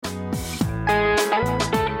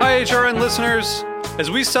HRN listeners.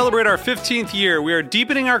 As we celebrate our 15th year, we are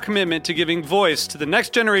deepening our commitment to giving voice to the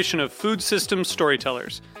next generation of food systems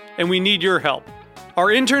storytellers, and we need your help. Our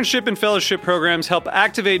internship and fellowship programs help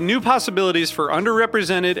activate new possibilities for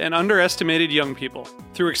underrepresented and underestimated young people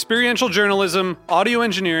through experiential journalism, audio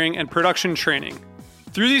engineering, and production training.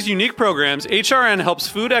 Through these unique programs, HRN helps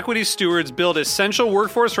food equity stewards build essential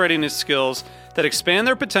workforce readiness skills that expand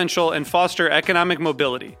their potential and foster economic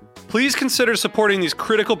mobility. Please consider supporting these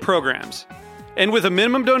critical programs. And with a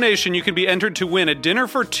minimum donation, you can be entered to win a dinner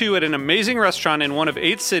for two at an amazing restaurant in one of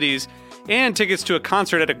 8 cities and tickets to a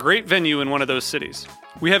concert at a great venue in one of those cities.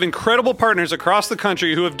 We have incredible partners across the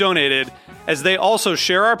country who have donated, as they also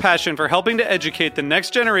share our passion for helping to educate the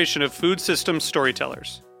next generation of food systems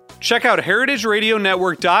storytellers. Check out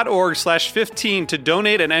heritageradionetwork.org/15 to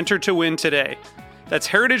donate and enter to win today. That's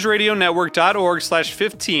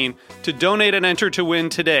heritageradionetwork.org/15 to donate and enter to win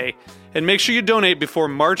today. And make sure you donate before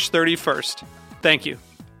March 31st. Thank you.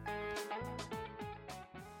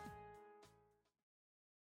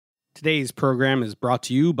 Today's program is brought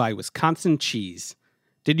to you by Wisconsin Cheese.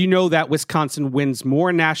 Did you know that Wisconsin wins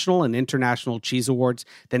more national and international cheese awards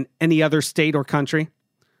than any other state or country?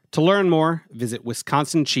 To learn more, visit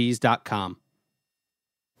wisconsincheese.com.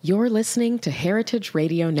 You're listening to Heritage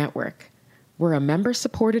Radio Network. We're a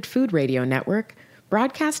member-supported food radio network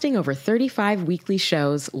broadcasting over 35 weekly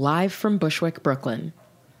shows live from Bushwick, Brooklyn.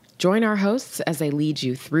 Join our hosts as they lead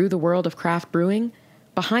you through the world of craft brewing,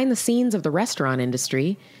 behind the scenes of the restaurant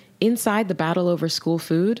industry, inside the battle over school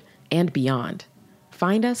food, and beyond.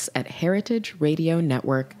 Find us at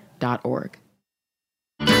heritageradionetwork.org.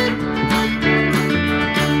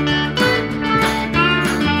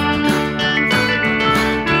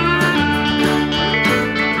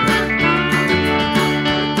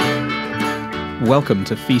 Welcome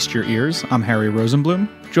to Feast Your Ears. I'm Harry Rosenblum.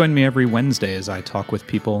 Join me every Wednesday as I talk with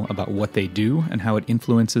people about what they do and how it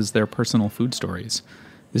influences their personal food stories.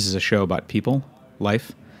 This is a show about people,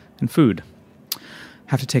 life, and food. I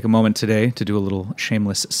have to take a moment today to do a little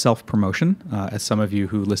shameless self-promotion. As some of you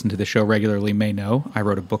who listen to the show regularly may know, I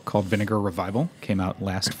wrote a book called Vinegar Revival. Came out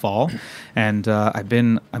last fall, and I've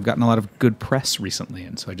gotten a lot of good press recently,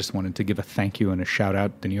 and so I just wanted to give a thank you and a shout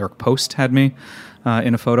out. The New York Post had me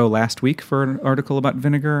in a photo last week for an article about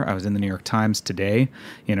vinegar. I was in the New York Times today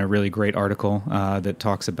in a really great article that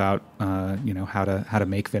talks about how to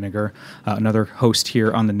make vinegar. Another host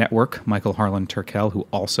here on the network, Michael Harlan Turkel, who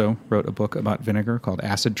also wrote a book about vinegar called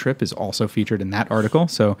Acid Trip, is also featured in that article.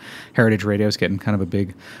 So Heritage Radio is getting kind of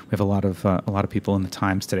we have a lot of people in the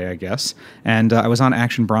Times today, I guess. And I was on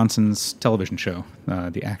Action Bronson's television show,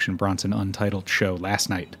 the Action Bronson Untitled show last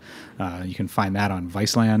night. You can find that on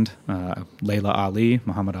Viceland. Layla Ali,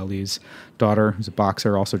 Muhammad Ali's daughter, who's a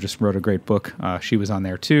boxer, also just wrote a great book. She was on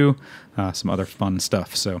there too. Some other fun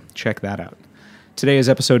stuff, so check that out. Today is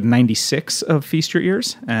episode 96 of Feast Your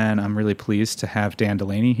Ears, and I'm really pleased to have Dan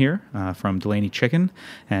Delaney here from Delaney Chicken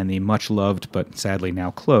and the much-loved but sadly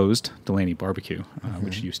now closed Delaney Barbecue,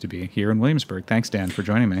 which used to be here in Williamsburg. Thanks, Dan, for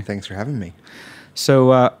joining me. Thanks for having me.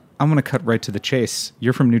 So I'm going to cut right to the chase.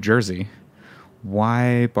 You're from New Jersey.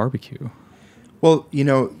 Why barbecue? Well,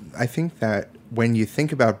 I think that when you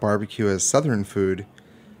think about barbecue as Southern food,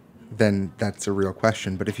 then that's a real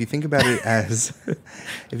question. But if you think about it as,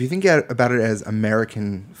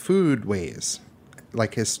 American food ways,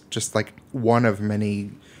 like it's just like one of many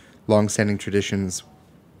long-standing traditions,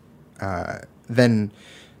 then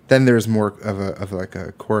there's more of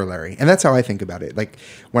a corollary, and that's how I think about it. Like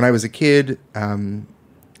when I was a kid,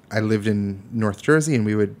 I lived in North Jersey, and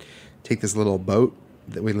we would take this little boat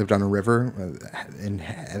that we lived on a river in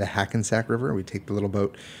the Hackensack River. We'd take the little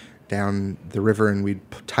boat down the river, and we'd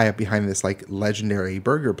tie up behind this like legendary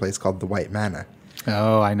burger place called the White Manna.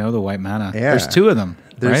 Oh, I know the White Manna. Yeah. There's 2 of them,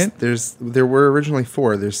 right? There were originally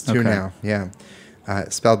 4. There's 2 now. Yeah,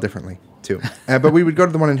 spelled differently too. But we would go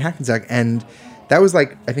to the one in Hackensack, and that was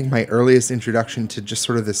like I think my earliest introduction to just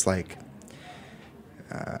sort of this like.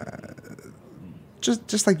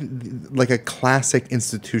 Just like a classic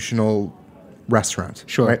institutional restaurant.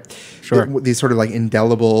 Sure. Right? Sure. These sort of like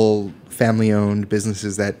indelible family-owned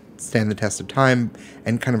businesses that stand the test of time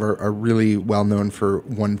and kind of are really well known for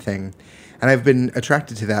one thing. And I've been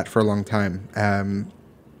attracted to that for a long time.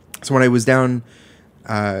 So when I was down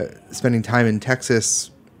spending time in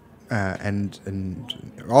Texas and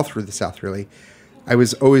all through the South, really, I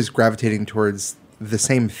was always gravitating towards the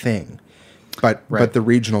same thing. But the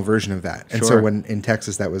regional version of that, and so when in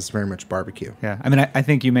Texas, that was very much barbecue. Yeah, I mean, I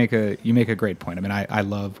think you make a great point. I mean, I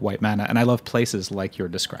love White Manna, and I love places like you're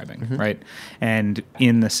describing, right? And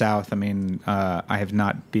in the South, I mean, I have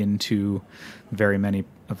not been to very many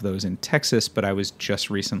of those in Texas, but I was just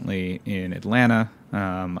recently in Atlanta.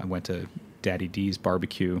 I went to Daddy D's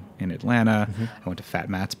Barbecue in Atlanta. I went to Fat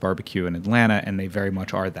Matt's Barbecue in Atlanta, and they very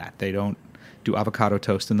much are that. They don't do avocado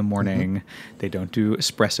toast in the morning. They don't do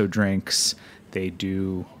espresso drinks. They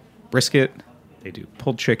do brisket. They do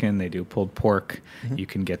pulled chicken. They do pulled pork. You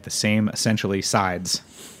can get the same, essentially, sides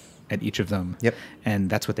at each of them. Yep. And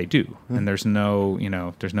that's what they do. And there's no,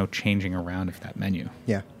 there's no changing around of that menu.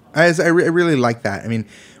 Yeah. I really like that. I mean,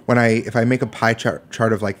 if I make a pie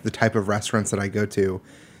chart of like the type of restaurants that I go to,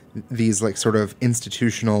 these like sort of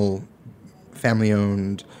institutional,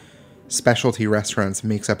 family-owned specialty restaurants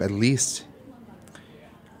makes up at least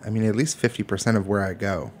 50% of where I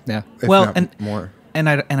go. Yeah. If not more. And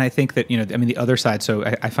I think that, the other side, so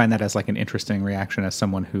I find that as like an interesting reaction as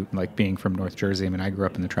someone who, like, being from North Jersey. I mean, I grew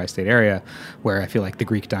up in the tri-state area where I feel like the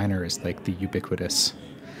Greek diner is like the ubiquitous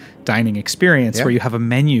dining experience where you have a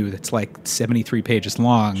menu that's like 73 pages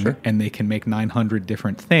long and they can make 900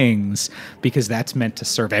 different things because that's meant to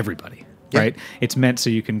serve everybody. Right? It's meant so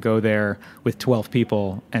you can go there with 12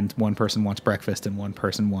 people and one person wants breakfast and one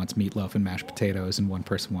person wants meatloaf and mashed potatoes and one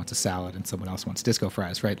person wants a salad and someone else wants disco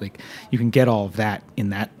fries, right? Like, you can get all of that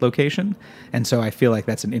in that location. And so I feel like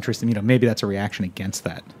that's an interesting, maybe that's a reaction against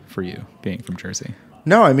that for you being from Jersey.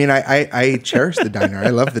 No, I mean, I cherish the diner. I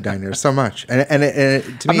love the diner so much. And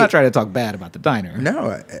to me, I'm not trying to talk bad about the diner.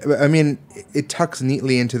 No, I mean, it tucks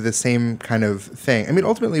neatly into the same kind of thing. I mean,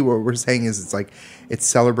 ultimately what we're saying is it's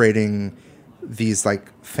celebrating these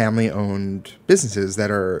like family-owned businesses that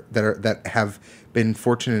have been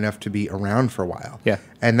fortunate enough to be around for a while. Yeah.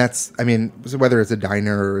 And that's, I mean, whether it's a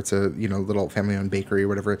diner or it's a, little family-owned bakery or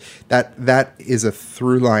whatever, that is a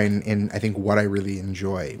through line in, I think, what I really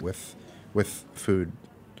enjoy with food.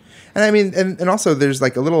 And I mean, and also there's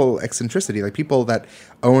like a little eccentricity, like people that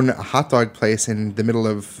own a hot dog place in the middle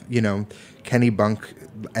of, Kennebunk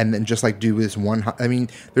and then just like do this one. I mean,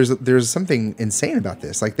 there's something insane about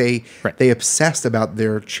this. Like they obsessed about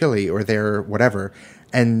their chili or their whatever.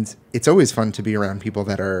 And it's always fun to be around people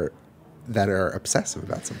that are obsessive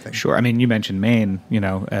about something. Sure. I mean, you mentioned Maine,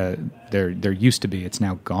 there used to be, it's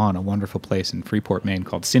now gone, a wonderful place in Freeport, Maine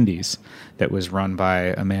called Cindy's that was run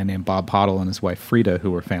by a man named Bob Pottle and his wife Frida,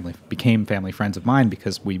 who became family friends of mine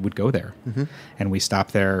because we would go there. And we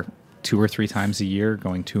stopped there 2 or 3 times a year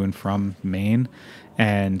going to and from Maine,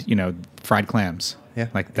 and, fried clams. Yeah,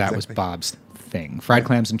 like that was Bob's thing. Fried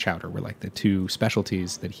clams and chowder were like the 2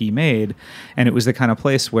 specialties that he made, and it was the kind of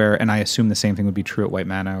place where, and I assume the same thing would be true at White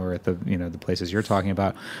Manna or at the the places you're talking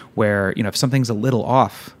about, where if something's a little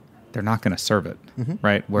off, they're not going to serve it,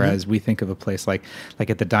 right? Whereas we think of a place like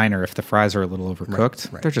at the diner, if the fries are a little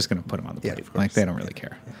overcooked, they're just going to put them on the plate. Like they don't really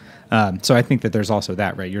care. So I think that there's also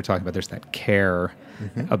that, right? You're talking about there's that care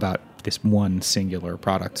about this one singular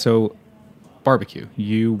product. So barbecue,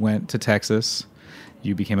 you went to Texas.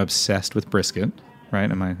 You became obsessed with brisket, right?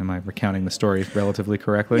 Am I recounting the story relatively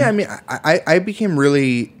correctly? Yeah, I mean, I became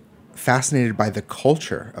really fascinated by the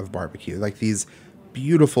culture of barbecue, like these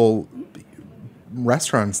beautiful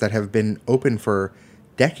restaurants that have been open for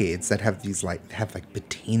decades that have these like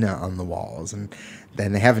patina on the walls, and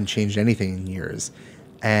then they haven't changed anything in years.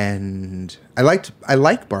 And I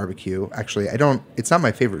like barbecue. Actually, it's not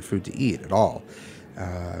my favorite food to eat at all,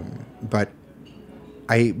 but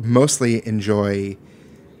I mostly enjoy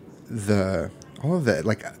all of the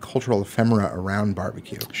like cultural ephemera around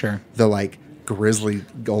barbecue. Sure. The like grizzly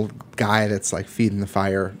old guy that's like feeding the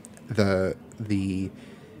fire, the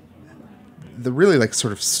really like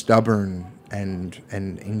sort of stubborn and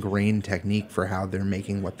ingrained technique for how they're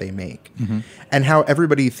making what they make, and how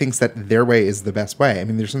everybody thinks that their way is the best way. I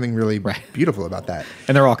mean, there's something really beautiful about that,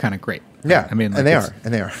 and they're all kind of great. Yeah, I mean, like, and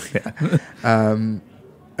they are. Yeah.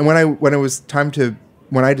 And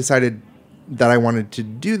when I decided that I wanted to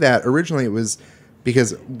do that, originally it was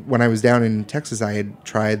because when I was down in Texas, I had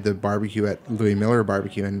tried the barbecue at Louis Miller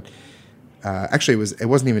Barbecue, and actually it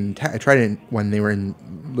wasn't even. I tried it when they were in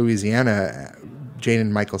Louisiana. Jane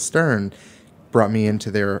and Michael Stern brought me into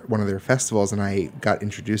one of their festivals, and I got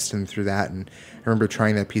introduced to them through that. And I remember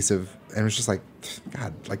trying that piece of, and it was just like,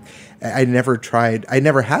 God, like I never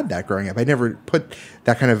had that growing up. I never put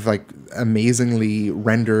that kind of like amazingly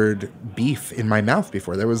rendered beef in my mouth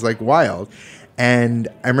before. That was like wild. And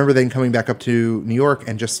I remember then coming back up to New York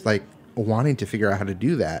and just like wanting to figure out how to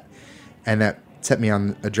do that. And that set me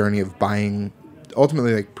on a journey of buying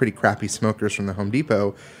ultimately like pretty crappy smokers from the Home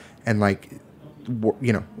Depot, and like,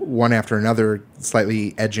 one after another,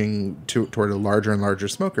 slightly edging toward a larger and larger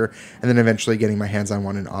smoker, and then eventually getting my hands on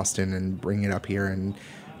one in Austin and bringing it up here. And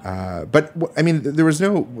but I mean, there was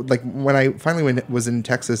no, like, when I finally was in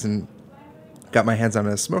Texas and got my hands on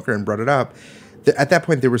a smoker and brought it up, at that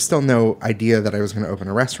point, there was still no idea that I was going to open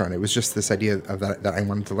a restaurant. It was just this idea of that I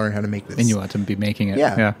wanted to learn how to make this. And you want to be making it.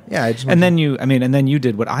 Yeah. I just wanted and then you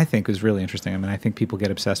did what I think was really interesting. I mean, I think people get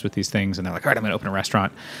obsessed with these things and they're like, all right, I'm going to open a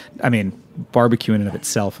restaurant. I mean, barbecue in and of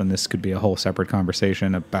itself, and this could be a whole separate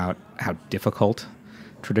conversation about how difficult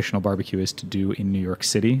traditional barbecue is to do in New York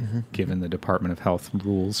City, given the Department of Health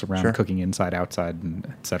rules around cooking inside, outside, and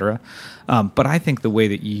et cetera. But I think the way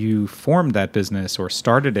that you formed that business or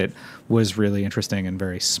started it was really interesting and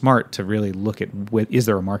very smart to really look at is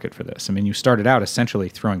there a market for this? I mean, you started out essentially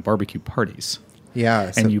throwing barbecue parties.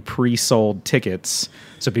 Yeah. And you pre-sold tickets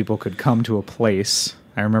so people could come to a place.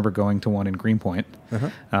 I remember going to one in Greenpoint,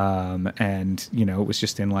 and it was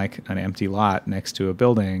just in like an empty lot next to a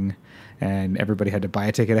building, and everybody had to buy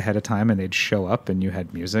a ticket ahead of time, and they'd show up, and you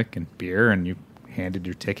had music and beer, and you handed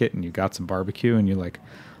your ticket, and you got some barbecue, and you like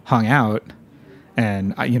hung out,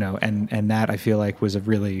 and and that I feel like was a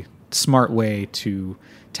really smart way to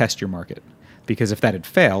test your market, because if that had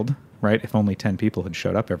failed, right, if only 10 people had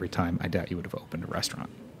showed up every time, I doubt you would have opened a restaurant.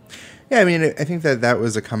 Yeah, I mean, I think that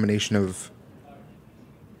was a combination of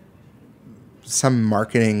some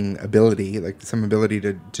marketing ability, like some ability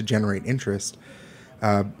to generate interest.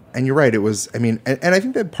 And you're right. It was, I mean, and I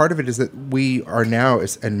think that part of it is that we are now,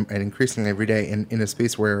 and increasingly every day, in a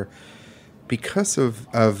space where, because of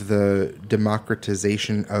the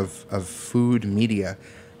democratization of food media,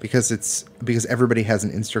 because everybody has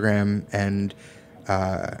an Instagram, and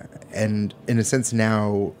in a sense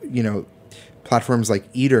now, platforms like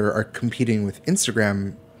Eater are competing with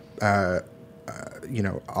Instagram,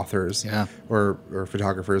 authors or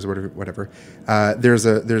photographers or whatever. There's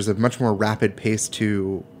a much more rapid pace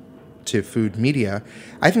to food media.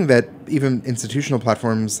 I think that even institutional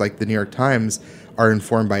platforms like the New York Times are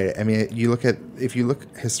informed by it. I mean, if you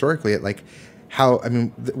look historically at like how, I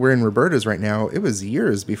mean, we're in Roberta's right now. It was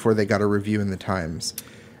years before they got a review in the Times.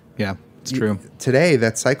 Yeah. It's true. Today,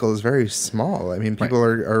 that cycle is very small. I mean, people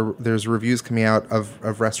are there's reviews coming out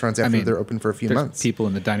of restaurants after they're open for a few months. People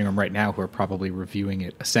in the dining room right now who are probably reviewing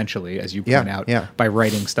it essentially, as you point out, by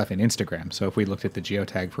writing stuff in Instagram. So if we looked at the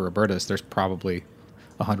geotag for Roberta's, there's probably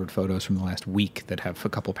 100 photos from the last week that have a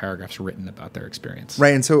couple paragraphs written about their experience.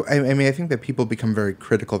 Right. And so, I mean, I think that people become very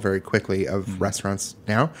critical very quickly of restaurants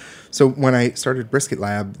now. So when I started Brisket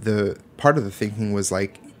Lab, the part of the thinking was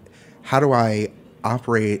like, how do I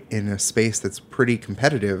operate in a space that's pretty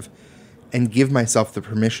competitive and give myself the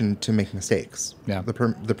permission to make mistakes,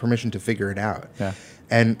 the permission to figure it out. Yeah.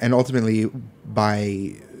 And ultimately,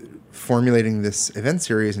 by formulating this event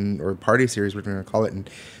series or party series, we're going to call it, and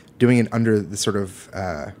doing it under the sort of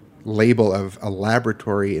label of a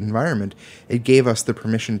laboratory environment, it gave us the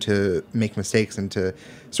permission to make mistakes and to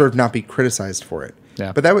sort of not be criticized for it.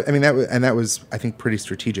 Yeah. But that was I think pretty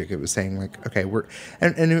strategic. It was saying like, okay,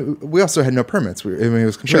 and we also had no permits. It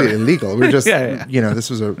was completely illegal. We were just this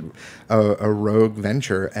was a rogue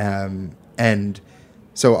venture, and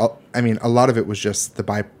so a lot of it was just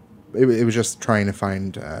it was just trying to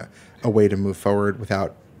find a way to move forward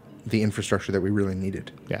without the infrastructure that we really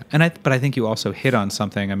needed. Yeah, but I think you also hit on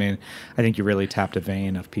something. I mean, I think you really tapped a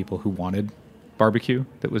vein of people who wanted barbecue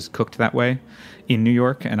that was cooked that way in New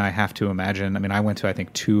York. And I have to imagine, I mean, I went to, I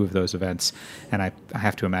think, 2 of those events, and I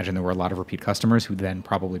have to imagine there were a lot of repeat customers who then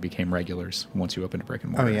probably became regulars once you opened a brick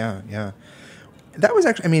and mortar. Oh, yeah. That was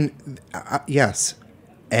actually, I mean, yes.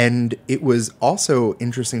 And it was also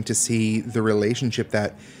interesting to see the relationship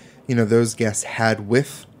that, those guests had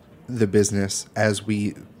with the business as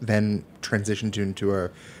we then transitioned into a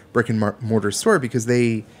brick and mortar store, because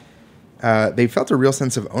they felt a real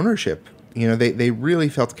sense of ownership. They really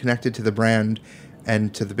felt connected to the brand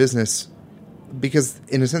and to the business, because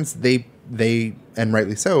in a sense they and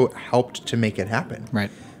rightly so helped to make it happen. Right.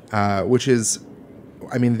 Which is,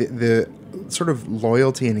 I mean, the sort of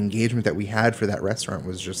loyalty and engagement that we had for that restaurant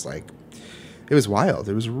was just like, it was wild.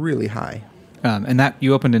 It was really high. And that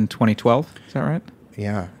you opened in 2012, is that right?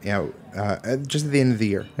 Yeah. Just at the end of the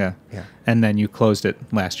year. Yeah. And then you closed it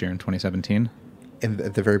last year in 2017?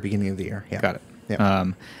 At the very beginning of the year, yeah. Got it. Yeah.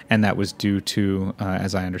 And that was due to,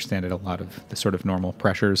 as I understand it, a lot of the sort of normal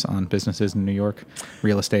pressures on businesses in New York,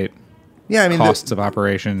 real estate, costs of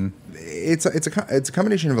operation. It's a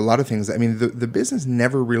combination of a lot of things. I mean, the business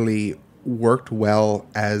never really worked well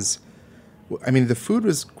as, I mean, the food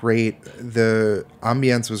was great, the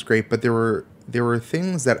ambiance was great, but there were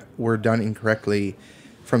things that were done incorrectly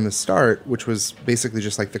from the start, which was basically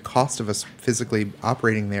just like the cost of us physically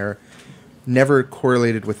operating there never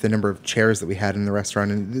correlated with the number of chairs that we had in the restaurant.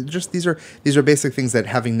 And just these are basic things that,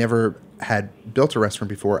 having never had built a restaurant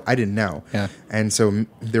before, I didn't know. Yeah. And so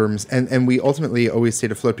there were, and we ultimately always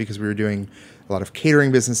stayed afloat because we were doing a lot of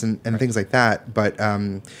catering business and things like that. But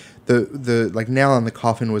the like nail on the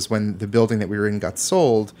coffin was when the building that we were in got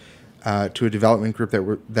sold to a development group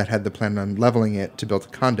that had the plan on leveling it to build a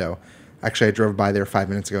condo. Actually, I drove by there 5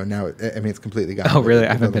 minutes ago, and now it's completely gone. Oh, really?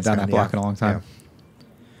 I haven't been down that block in a long time. Yeah.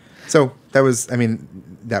 So that was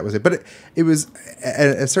it. But it was,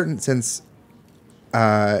 at a certain sense,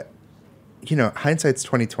 hindsight's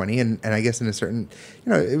 20/20, and I guess in a certain,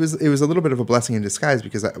 it was a little bit of a blessing in disguise,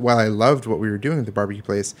 because while I loved what we were doing at the barbecue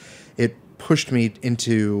place, it pushed me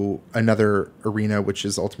into another arena, which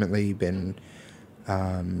has ultimately been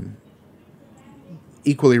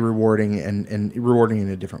equally rewarding and rewarding in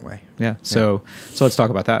a different way. Yeah. So let's talk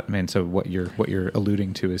about that. I mean, so what you're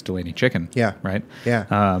alluding to is Delaney Chicken. Yeah. Right.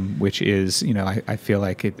 Yeah. Which is, I feel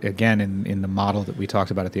like it, again, in the model that we talked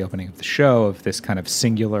about at the opening of the show, of this kind of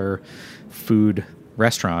singular food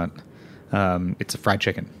restaurant, it's a fried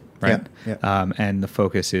chicken, right? Yeah. And the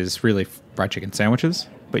focus is really fried chicken sandwiches,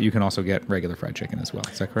 but you can also get regular fried chicken as well.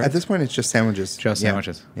 Is that correct? At this point, it's just sandwiches. Just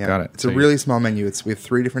sandwiches. Yeah. Got it. It's a really small menu. We have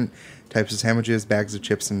 3 different types of sandwiches, bags of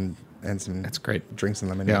chips, and some that's great drinks and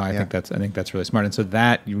lemonade. Yeah, I think that's really smart. And so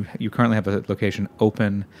that you currently have a location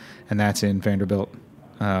open, and that's in Vanderbilt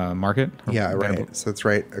Market. Yeah, Vanderbilt. right. So it's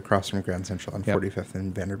right across from Grand Central on 45th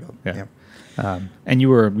and Vanderbilt. Yeah. And you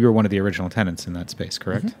were one of the original tenants in that space,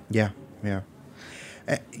 correct? Mm-hmm. Yeah.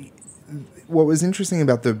 What was interesting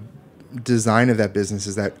about the design of that business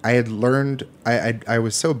is that I had learned, I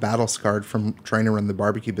was so battle scarred from trying to run the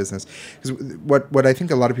barbecue business, because what I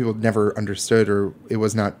think a lot of people never understood, or it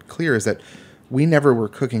was not clear, is that we never were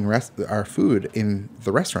cooking our food in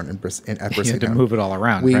the restaurant at Bristol. You had to move it all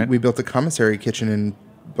around. We built a commissary kitchen in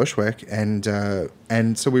Bushwick,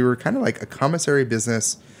 and so we were kind of like a commissary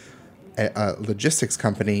business, a logistics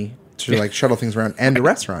company to like shuttle things around, and a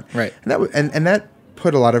restaurant. Right. And that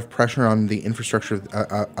put a lot of pressure on the infrastructure,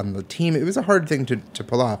 on the team. It was a hard thing to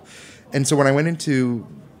pull off. And so when I went into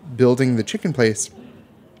building the chicken place,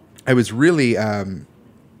 I was really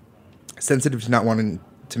sensitive to not wanting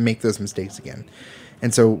to make those mistakes again.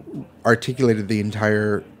 And so articulated the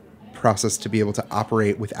entire process to be able to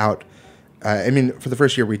operate without, for the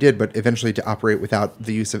first year we did, but eventually to operate without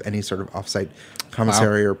the use of any sort of offsite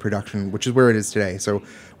commissary or production, which is where it is today. So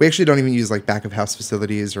we actually don't even use like back of house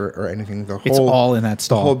facilities or anything. It's all in that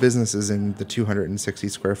stall. The whole business is in the 260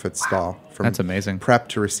 square foot stall. From that's amazing. Prep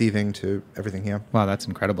to receiving to everything. Yeah. Wow, that's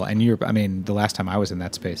incredible. And the last time I was in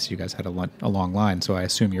that space, you guys had a long line. So I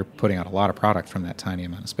assume you're putting out a lot of product from that tiny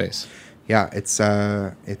amount of space. Yeah, it's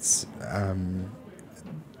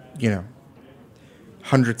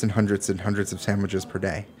hundreds and hundreds and hundreds of sandwiches per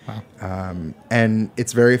day. Wow. And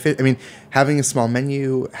it's very efficient. Having a small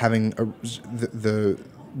menu, having the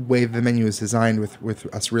way the menu is designed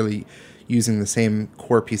with us really using the same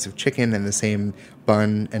core piece of chicken and the same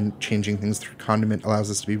bun and changing things through condiment allows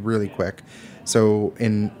us to be really quick. So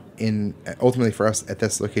ultimately for us at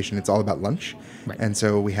this location, it's all about lunch. Right. And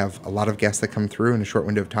so we have a lot of guests that come through in a short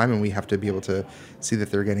window of time, and we have to be able to see that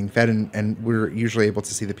they're getting fed, and we're usually able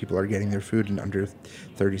to see that people are getting their food in under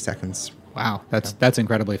 30 seconds. Wow, that's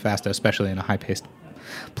incredibly fast, especially in a high-paced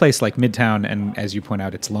place like Midtown, and as you point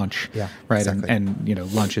out, it's lunch. Yeah, right. Exactly.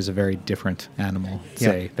 And lunch is a very different animal,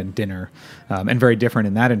 than dinner, and very different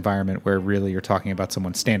in that environment where really you're talking about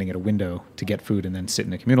someone standing at a window to get food and then sit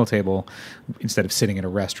in a communal table instead of sitting at a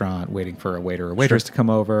restaurant waiting for a waiter or waitress to come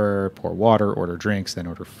over, pour water, order drinks, then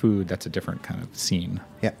order food. That's a different kind of scene.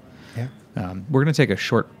 Yeah. We're going to take a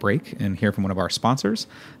short break and hear from one of our sponsors.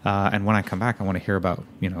 And when I come back, I want to hear about,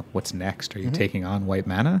 what's next. Are you taking on White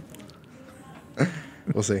Manna?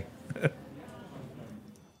 We'll see.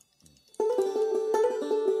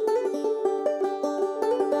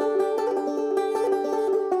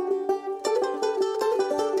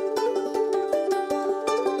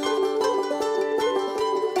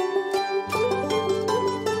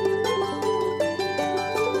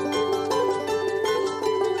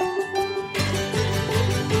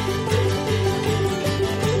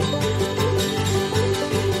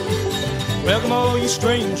 Welcome all you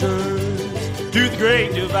strangers to the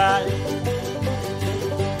Great Divide.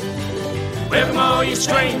 Welcome all you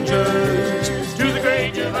strangers to the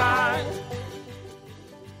Great Divide.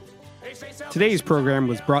 Today's program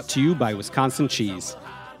was brought to you by Wisconsin Cheese.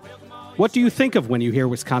 What do you think of when you hear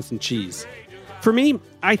Wisconsin cheese? For me,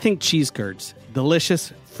 I think cheese curds.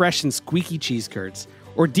 Delicious, fresh, and squeaky cheese curds.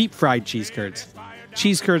 Or deep-fried cheese curds.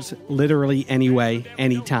 Cheese curds literally any way,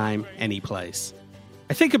 anytime, any place.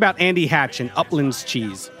 I think about Andy Hatch and Uplands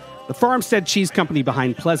Cheese, the farmstead cheese company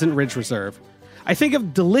behind Pleasant Ridge Reserve. I think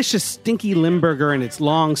of delicious Stinky Limburger and its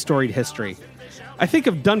long storied history. I think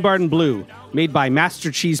of Dunbarton Blue, made by master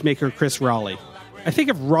cheesemaker Chris Raleigh. I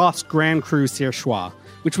think of Ross Grand Cru Surchoix,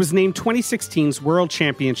 which was named 2016's World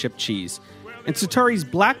Championship cheese, and Sartori's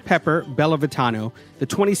Black Pepper Bellavitano, the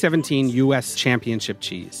 2017 U.S. Championship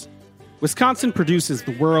cheese. Wisconsin produces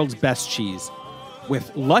the world's best cheese,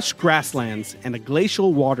 with lush grasslands and a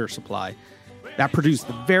glacial water supply that produce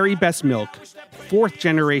the very best milk.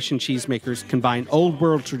 Fourth-generation cheesemakers combine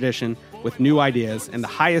old-world tradition with new ideas and the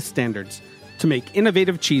highest standards to make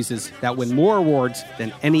innovative cheeses that win more awards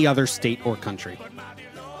than any other state or country.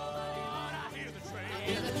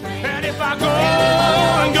 And if I go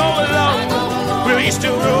and go alone, will you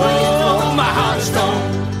still rule my heart of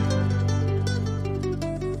stone?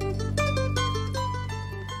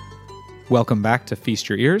 Welcome back to Feast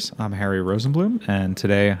Your Ears. I'm Harry Rosenblum, and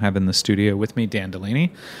today I have in the studio with me Dan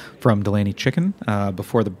Delaney from Delaney Chicken.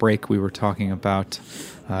 Before the break, we were talking about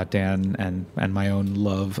Dan and my own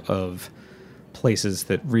love of places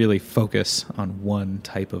that really focus on one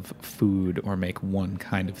type of food or make one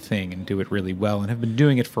kind of thing and do it really well and have been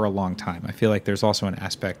doing it for a long time. I feel like there's also an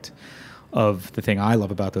aspect of the thing I love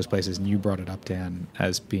about those places, and you brought it up, Dan,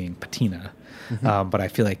 as being patina. Mm-hmm. But I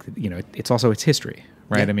feel like, it's also its history,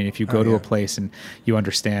 right? Yeah. I mean, if you go to a place and you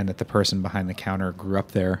understand that the person behind the counter grew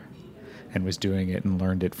up there and was doing it and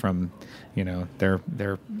learned it from,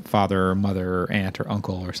 their father or mother or aunt or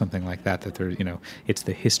uncle or something like that, it's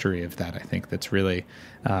the history of that, I think, that's really,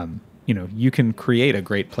 you can create a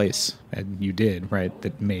great place, and you did, right,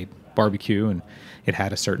 that made barbecue, and it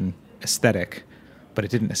had a certain aesthetic, but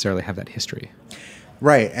it didn't necessarily have that history.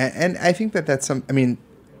 Right. And I think that's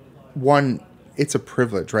one, it's a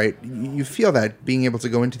privilege, right? You feel that being able to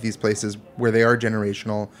go into these places where they are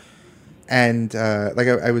generational. And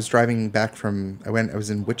I was driving back I was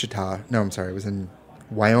in Wichita. No, I'm sorry. I was in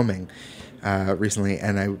Wyoming recently,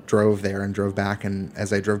 and I drove there and drove back. And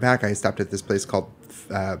as I drove back, I stopped at this place called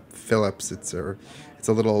Phillips.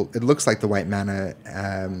 It looks like the White Manna.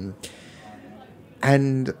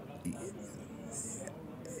 And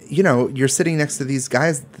you're sitting next to these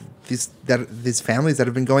guys, these families that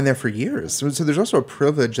have been going there for years. So there's also a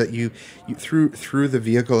privilege that you through the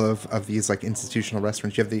vehicle of these like institutional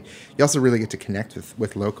restaurants, you also really get to connect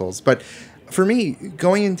with locals. But for me,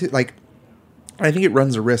 going into I think it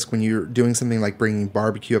runs a risk when you're doing something like bringing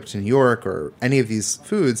barbecue up to New York or any of these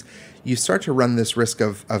foods. You start to run this risk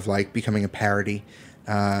of like becoming a parody.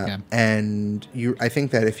 And I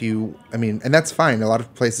think that and that's fine. A lot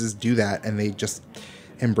of places do that, and they just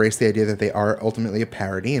embrace the idea that they are ultimately a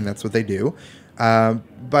parody, and that's what they do.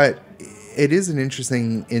 But it is an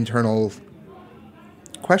interesting internal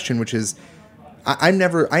question, which is, I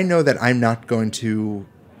know that I'm not going to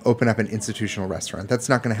open up an institutional restaurant. That's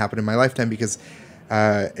not going to happen in my lifetime because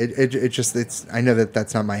I know that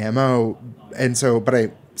that's not my MO. And so, but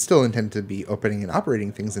I still intend to be opening and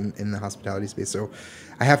operating things in the hospitality space. So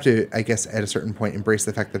I have to, I guess, at a certain point, embrace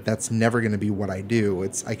the fact that that's never going to be what I do.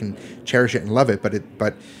 I can cherish it and love it, but I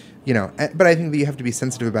think that you have to be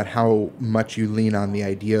sensitive about how much you lean on the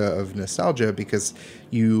idea of nostalgia, because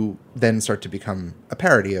you then start to become a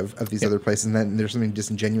parody of these other places, and then there's something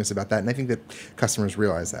disingenuous about that. And I think that customers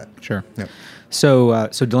realize that. Sure. Yeah. So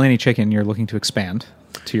Delaney Chicken, you're looking to expand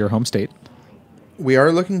to your home state. We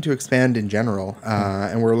are looking to expand in general,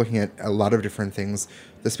 and we're looking at a lot of different things.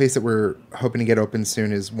 The space that we're hoping to get open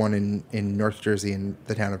soon is one in North Jersey in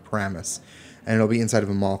the town of Paramus, and it'll be inside of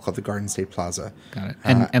a mall called the Garden State Plaza. Got it.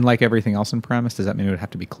 And like everything else in Paramus, does that mean it would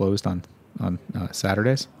have to be closed on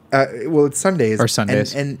Saturdays? Well, it's Sundays. Or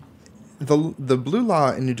Sundays. And the blue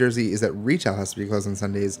law in New Jersey is that retail has to be closed on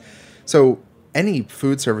Sundays. So any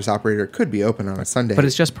food service operator could be open on a Sunday. But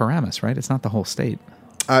it's just Paramus, right? It's not the whole state.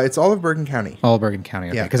 It's all of Bergen County. All of Bergen County,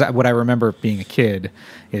 okay. Yeah. Because what I remember being a kid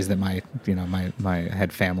is that my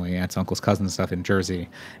had family, aunts, uncles, cousins, and stuff in Jersey,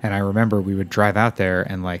 and I remember we would drive out there,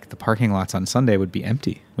 and like the parking lots on Sunday would be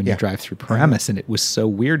empty when you drive through Paramus, and it was so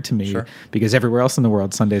weird to me because everywhere else in the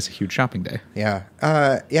world, Sunday is a huge shopping day.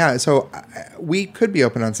 Yeah, So we could be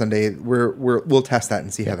open on Sunday. We'll test that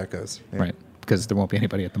and see how that goes. Yeah. Right, because there won't be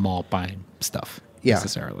anybody at the mall buying stuff.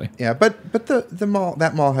 Necessarily. Yeah, but the mall,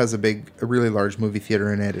 that mall has a really large movie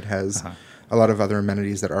theater in it. It has a lot of other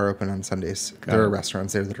amenities that are open on Sundays. There are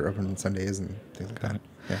restaurants there that are open on Sundays and things like that.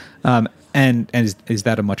 Yeah. And is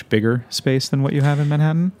that a much bigger space than what you have in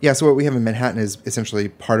Manhattan? Yeah, so what we have in Manhattan is essentially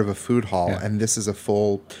part of a food hall, and this is a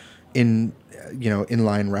full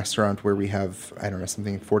inline restaurant where we have, I don't know,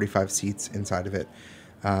 something 45 seats inside of it.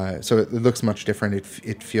 So it looks much different.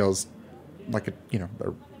 It feels like a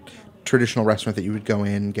traditional restaurant that you would go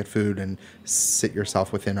in, get food, and sit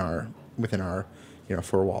yourself within our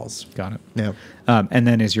four walls. Got it. Yeah. And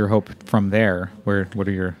then is your hope from there? Where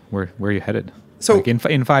are you headed? So like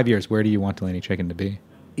in 5 years, where do you want Delaney Chicken to be?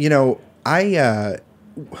 I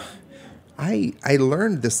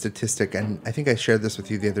learned this statistic, and I think I shared this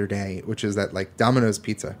with you the other day, which is that like Domino's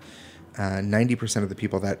Pizza, 90% of the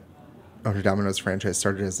people that own a Domino's franchise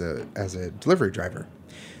started as a delivery driver.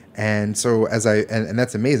 And so and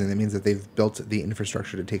that's amazing. That means that they've built the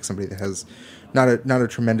infrastructure to take somebody that has not a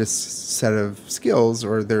tremendous set of skills,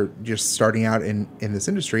 or they're just starting out in this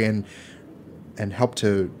industry, and help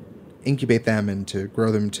to incubate them and to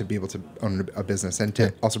grow them to be able to own a business, and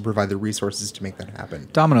to also provide the resources to make that happen.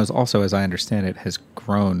 Domino's also, as I understand it, has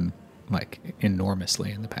grown like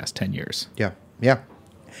enormously in the past 10 years. Yeah.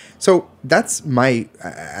 So that's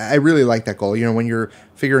I really like that goal. You know, when you're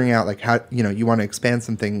figuring out like how, you know, you want to expand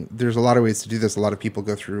something, there's a lot of ways to do this. A lot of people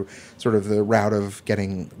go through sort of the route of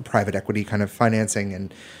getting private equity kind of financing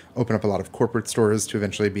and open up a lot of corporate stores to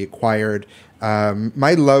eventually be acquired.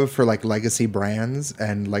 My love for like legacy brands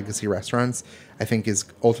and legacy restaurants, I think, is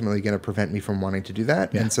ultimately going to prevent me from wanting to do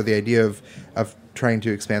that. Yeah. And so the idea of trying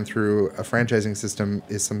to expand through a franchising system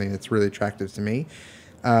is something that's really attractive to me.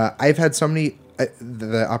 I've had so many,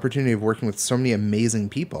 the opportunity of working with so many amazing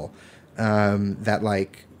people that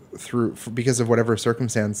like because of whatever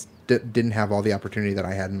circumstance didn't have all the opportunity that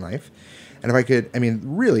I had in life. And if I could, I mean,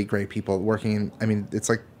 really great people working, I mean, it's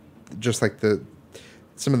like, just like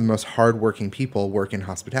some of the most hardworking people work in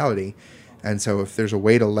hospitality. And so if there's a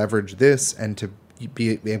way to leverage this and to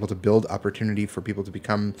be able to build opportunity for people to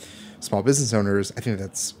become small business owners, I think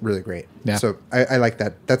that's really great. Yeah. So I like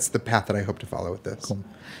that. That's the path that I hope to follow with this. Cool.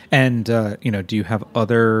 And, do you have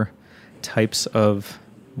other types of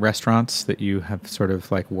restaurants that you have sort of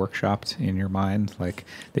like workshopped in your mind, like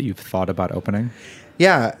that you've thought about opening?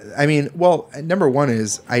 Yeah. I mean, well, number one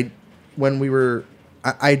is I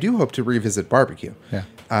do hope to revisit barbecue. Yeah.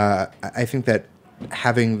 I think that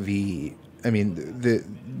having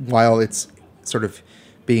while it's sort of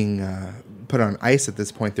being put on ice at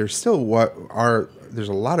this point, there's still there's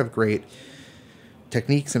a lot of great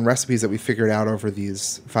techniques and recipes that we figured out over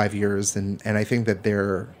these 5 years, and I think that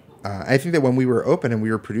I think that when we were open and we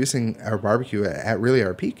were producing our barbecue at really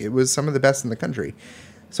our peak, it was some of the best in the country.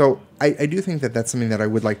 So I do think that that's something that I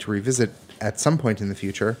would like to revisit at some point in the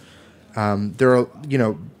future. There are,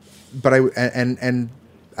 but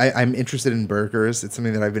I'm interested in burgers. It's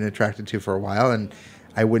something that I've been attracted to for a while, and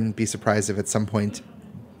I wouldn't be surprised if at some point,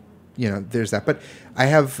 there's that. But I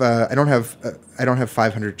don't have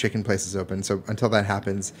 500 chicken places open. So until that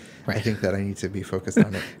happens, right. I think that I need to be focused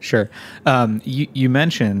on it. Sure. You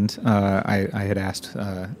mentioned, I had asked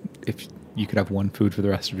if you could have one food for the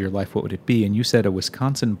rest of your life, what would it be? And you said a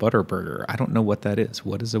Wisconsin butter burger. I don't know what that is.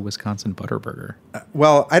 What is a Wisconsin butter burger? It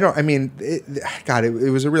was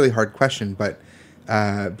a really hard question, but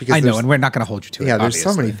because I know, and we're not going to hold you to it. Yeah, there's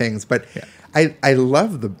so many things, but yeah. I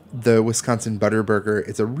love the Wisconsin butter burger.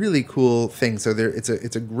 It's a really cool thing. So it's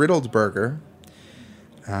a griddled burger,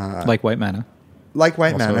 like White Manna. Like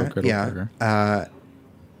White Manna, yeah. Burger.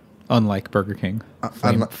 Unlike Burger King,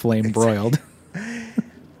 flame broiled.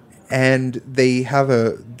 And they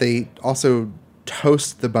also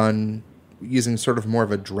toast the bun using sort of more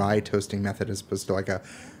of a dry toasting method as opposed to like a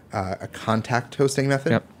contact toasting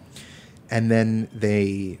method. Yep. And then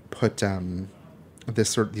they put these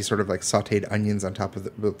sort of like sautéed onions on top of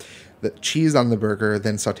the cheese on the burger,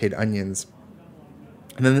 then sautéed onions.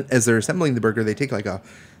 And then as they're assembling the burger, they take like a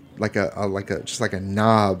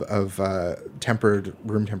knob of tempered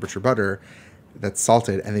room temperature butter that's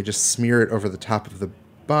salted, and they just smear it over the top of the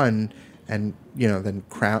bun, and then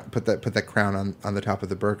put that crown on the top of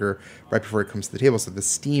the burger right before it comes to the table. So the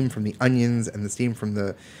steam from the onions and the steam from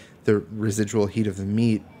the residual heat of the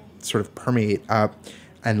meat sort of permeate up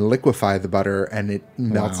and liquefy the butter, and it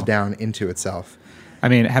melts down into itself. I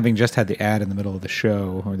mean, having just had the ad in the middle of the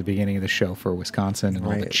show, or the beginning of the show, for Wisconsin and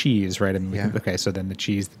all the cheese, right? I mean, okay, so then the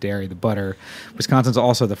cheese, the dairy, the butter. Wisconsin's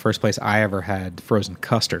also the first place I ever had frozen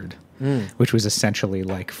custard, which was essentially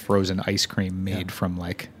like frozen ice cream made from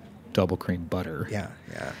like double cream butter. Yeah.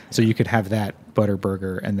 So you could have that butter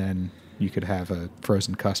burger, and then you could have a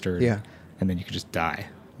frozen custard, and then you could just die.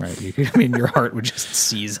 Right. Your heart would just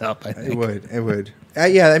seize up, I think. It would.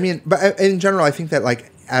 Yeah, I mean, but in general, I think that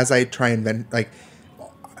like as I try and invent, like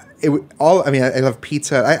I love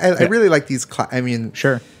pizza. I really like these.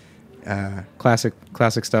 Sure.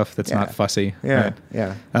 Classic stuff that's not fussy. Yeah, right?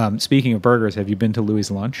 yeah. Speaking of burgers, have you been to Louis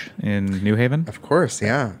Lunch in New Haven? Of course,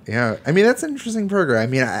 yeah. I mean, that's an interesting burger. I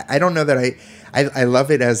mean, I don't know that I love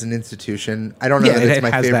it as an institution. I don't know that it's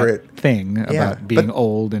my favorite that thing about being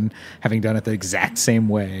old and having done it the exact same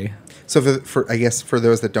way. So I guess for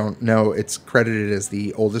those that don't know, it's credited as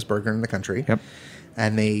the oldest burger in the country. Yep.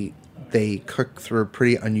 And they cook through a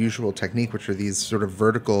pretty unusual technique, which are these sort of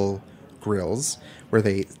vertical grills where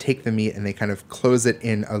they take the meat and they kind of close it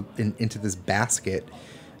into this basket,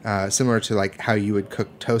 similar to like how you would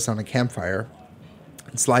cook toast on a campfire,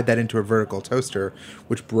 and slide that into a vertical toaster,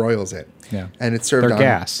 which broils it. Yeah. And it's served They're on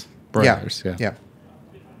gas broilers. Yeah.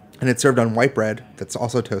 And it's served on white bread that's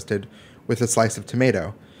also toasted with a slice of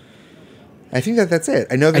tomato. I think that's it.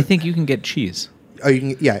 I know that. I think you can get cheese. Oh, you can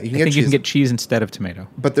get cheese. You can get cheese instead of tomato.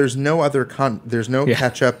 But there's no other there's no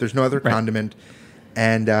ketchup, there's no other condiment.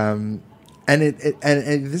 And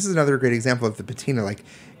this is another great example of the patina. Like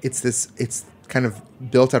it's kind of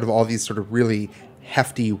built out of all these sort of really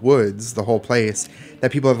hefty woods, the whole place,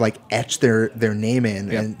 that people have like etched their name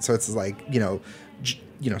in. Yep. And so it's like,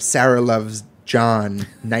 Sarah Loves John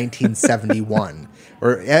 1971.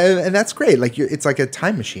 And that's great. Like it's like a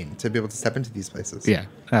time machine to be able to step into these places. Yeah,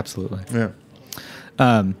 absolutely. Yeah.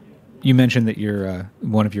 You mentioned that your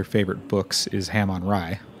one of your favorite books is Ham on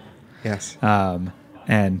Rye. Yes.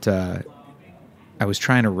 And I was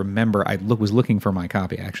trying to remember. I was looking for my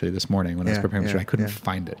copy actually this morning when I was preparing for the show. I couldn't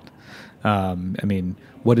find it. I mean,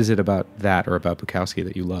 what is it about that or about Bukowski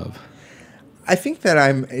that you love? I think that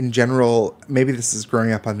I'm, in general, maybe this is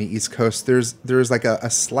growing up on the East Coast, there's like a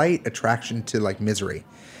slight attraction to like misery.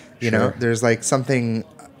 You know, there's like something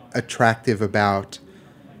attractive about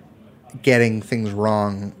getting things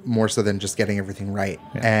wrong more so than just getting everything right.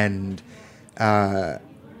 Yeah. And I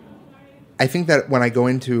think that when I go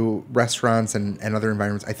into restaurants and other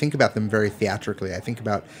environments, I think about them very theatrically. I think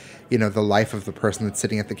about, the life of the person that's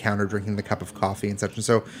sitting at the counter drinking the cup of coffee and such. And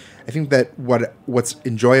so I think that what's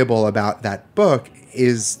enjoyable about that book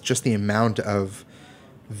is just the amount of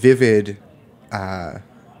vivid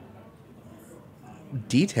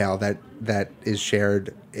detail that is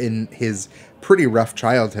shared in his pretty rough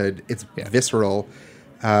childhood. It's visceral.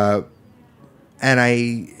 And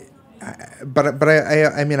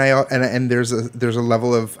there's a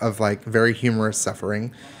level of like very humorous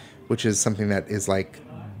suffering, which is something that is like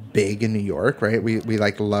big in New York, right? We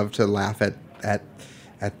like love to laugh at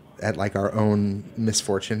like our own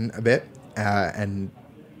misfortune a bit, and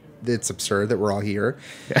it's absurd that we're all here.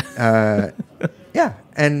 And I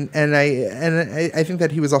think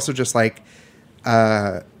that he was also just like,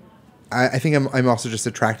 I think I'm also just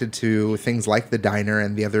attracted to things like the diner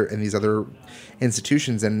and these other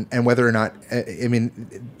institutions, and whether or not, I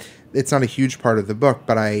mean, it's not a huge part of the book,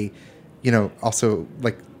 but I, also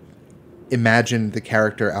like imagine the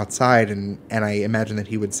character outside, and I imagine that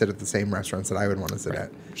he would sit at the same restaurants that I would want to sit at.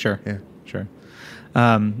 Sure. Yeah. Sure.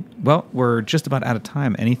 Well, we're just about out of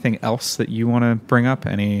time. Anything else that you want to bring up?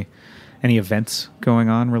 Any events going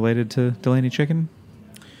on related to Delaney Chicken?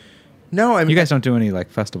 No, I mean, you guys don't do any like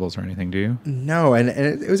festivals or anything, do you? No, and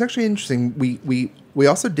it was actually interesting. We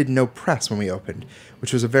also did no press when we opened,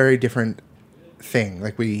 which was a very different thing.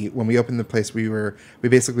 Like when we opened the place, we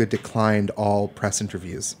basically declined all press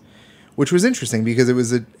interviews, which was interesting because it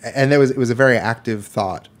was a very active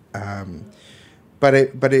thought. But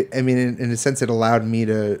I mean, in a sense, it allowed me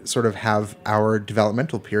to sort of have our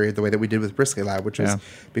developmental period the way that we did with Brisket Lab, which was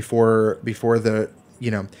before the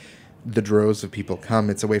the droves of people come.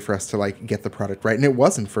 It's a way for us to like get the product right, and it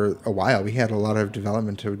wasn't for a while. We had a lot of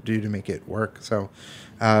development to do to make it work. So,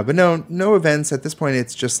 but no events at this point.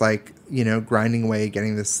 It's just like grinding away,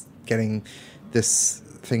 getting this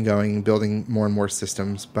thing going, building more and more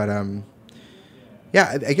systems. But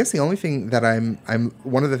yeah, I guess the only thing that I'm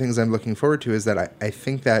one of the things I'm looking forward to is that I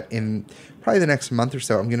think that in probably the next month or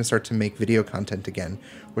so, I'm going to start to make video content again,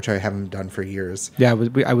 which I haven't done for years. Yeah,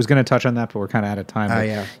 I was going to touch on that, but we're kind of out of time.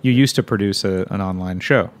 Yeah. You used to produce an online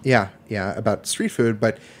show. Yeah, about street food,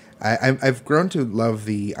 but I've grown to love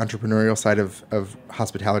the entrepreneurial side of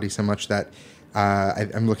hospitality so much that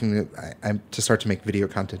I'm looking to start to make video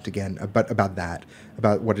content again, about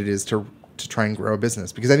what it is to try and grow a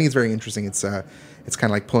business, because I think it's very interesting. It's kind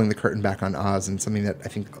of like pulling the curtain back on Oz, and something that I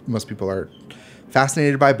think most people are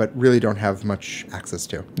fascinated by, but really don't have much access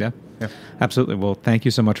to. Yeah, absolutely. Well, thank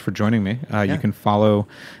you so much for joining me. You can follow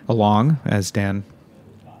along as Dan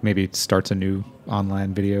maybe starts a new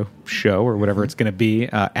online video show or whatever it's going to be.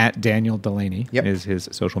 At Daniel Delaney is his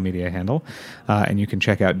social media handle. And you can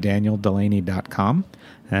check out danieldelaney.com.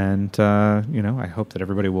 And, I hope that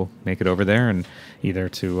everybody will make it over there and either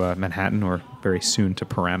to Manhattan or very soon to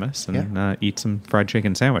Paramus and eat some fried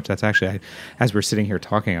chicken sandwich. That's actually, as we're sitting here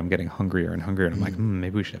talking, I'm getting hungrier and hungrier. And I'm like,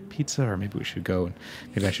 maybe we should have pizza, or maybe we should go and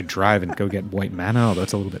maybe I should drive and go get White Manna, although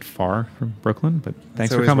it's a little bit far from Brooklyn. But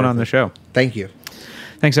thanks for coming on the show. Thank you.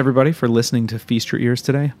 Thanks, everybody, for listening to Feast Your Ears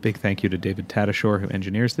today. Big thank you to David Tadashore, who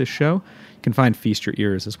engineers this show. You can find Feast Your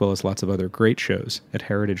Ears, as well as lots of other great shows, at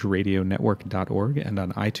heritageradionetwork.org and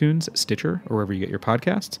on iTunes, Stitcher, or wherever you get your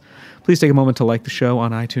podcasts. Please take a moment to like the show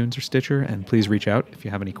on iTunes or Stitcher, and please reach out if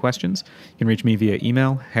you have any questions. You can reach me via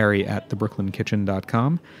email,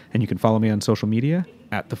 harry@thebrooklynkitchen.com, and you can follow me on social media,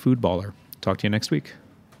 @thefoodballer. Talk to you next week.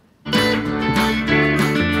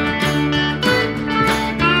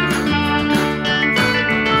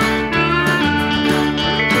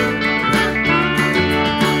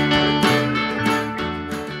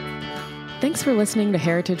 Thanks for listening to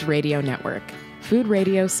Heritage Radio Network, food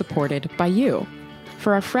radio supported by you.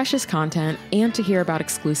 For our freshest content and to hear about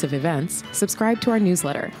exclusive events, subscribe to our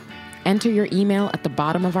newsletter. Enter your email at the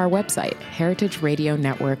bottom of our website,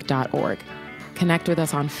 heritageradionetwork.org. Connect with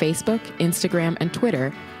us on Facebook, Instagram, and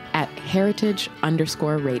Twitter at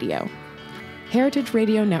heritage_radio. Heritage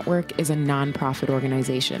Radio Network is a nonprofit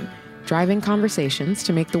organization driving conversations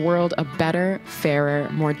to make the world a better, fairer,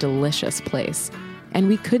 more delicious place. And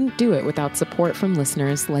we couldn't do it without support from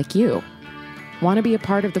listeners like you. Want to be a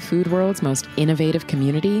part of the food world's most innovative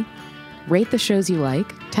community? Rate the shows you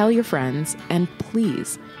like, tell your friends, and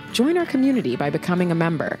please join our community by becoming a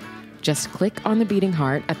member. Just click on the beating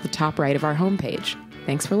heart at the top right of our homepage.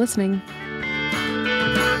 Thanks for listening.